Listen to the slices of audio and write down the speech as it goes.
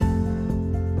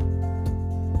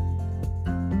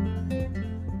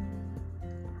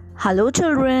Hello,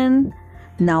 children.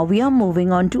 Now we are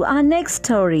moving on to our next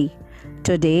story.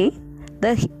 Today,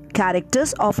 the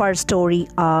characters of our story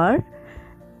are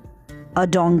a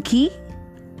donkey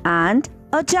and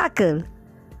a jackal.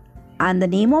 And the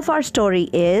name of our story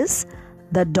is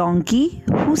The Donkey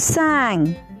Who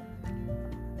Sang.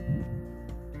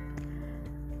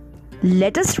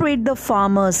 Let us read the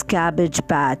farmer's cabbage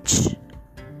patch.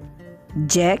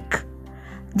 Jack,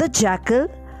 the jackal,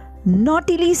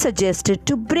 naughtily suggested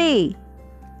to Bray,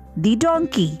 the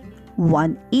donkey,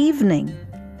 one evening.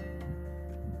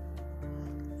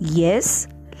 Yes,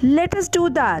 let us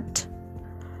do that.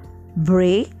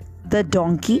 Bray, the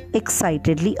donkey,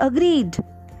 excitedly agreed.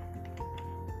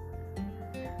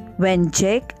 When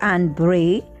Jack and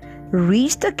Bray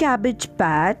reached the cabbage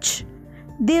patch,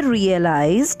 they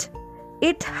realized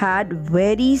it had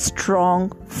very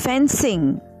strong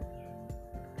fencing.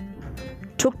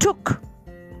 Tuk tuk,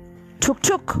 tuk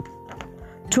tuk,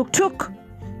 tuk tuk.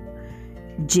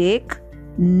 Jake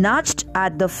nudged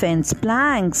at the fence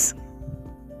planks.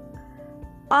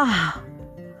 Oh,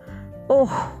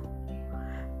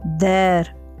 there,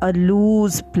 a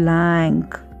loose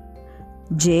plank.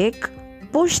 Jake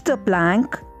pushed the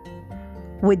plank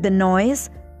with the noise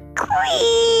creak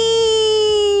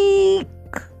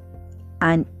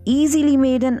and easily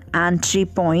made an entry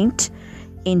point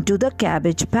into the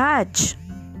cabbage patch.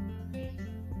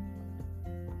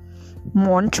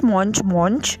 Munch, munch,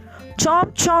 munch,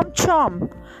 chomp, chomp,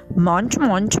 chomp. Munch,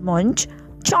 munch, munch,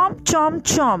 chomp, chomp,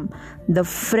 chomp. The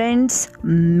friends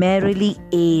merrily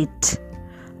ate.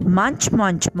 Munch,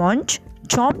 munch, munch,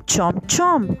 chomp, chomp,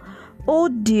 chomp. Oh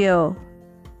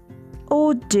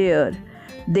dear,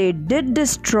 they did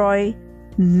destroy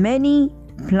many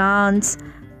plants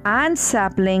and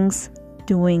saplings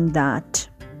doing that.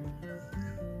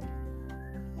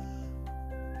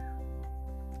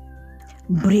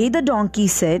 Bray the donkey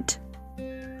said,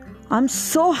 "I'm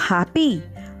so happy,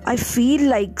 I feel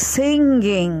like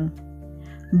singing."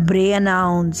 Bray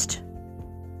announced.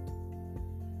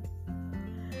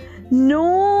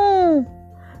 "No,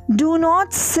 do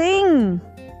not sing.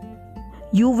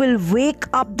 You will wake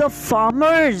up the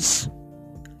farmers,"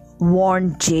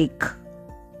 warned Jake.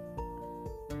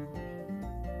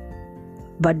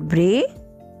 But Bray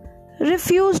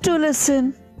refused to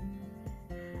listen.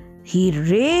 He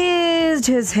raised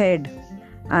his head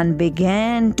and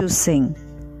began to sing.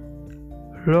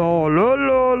 La la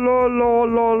la la la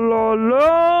la la la.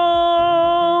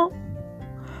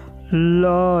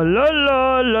 La la la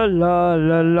la la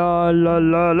la la la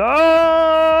la la.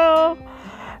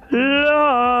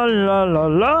 La la la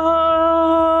la.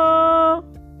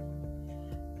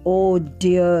 Oh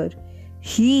dear,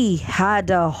 he had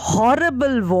a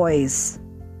horrible voice.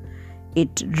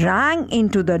 It rang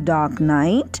into the dark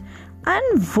night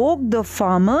and woke the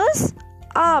farmers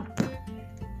up.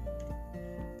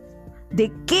 They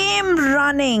came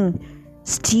running,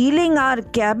 stealing our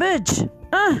cabbage.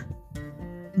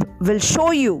 We'll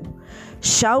show you,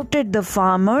 shouted the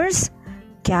farmers,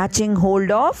 catching hold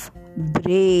of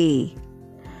Bray.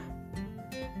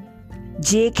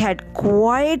 Jake had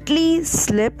quietly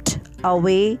slipped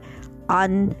away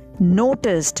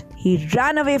unnoticed. He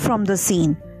ran away from the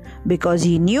scene because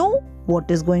he knew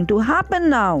what is going to happen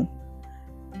now.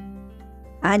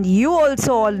 And you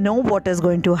also all know what is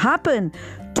going to happen.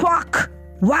 Twack,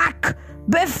 whack,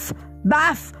 biff,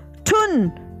 baff,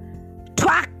 tun.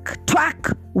 Twack, twack,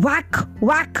 whack,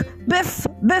 whack, biff,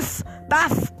 biff,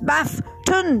 baff, baff,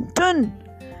 tun, tun.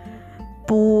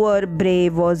 Poor Bray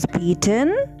was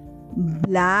beaten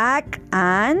black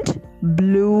and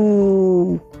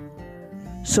blue.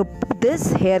 So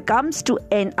this here comes to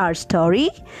end our story.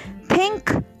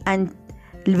 Think and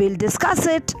we'll discuss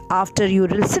it after you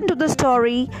listen to the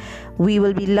story. We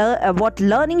will be what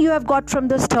learning you have got from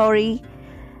the story.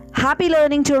 Happy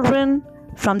learning, children,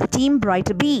 from the team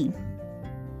Brighter Bee.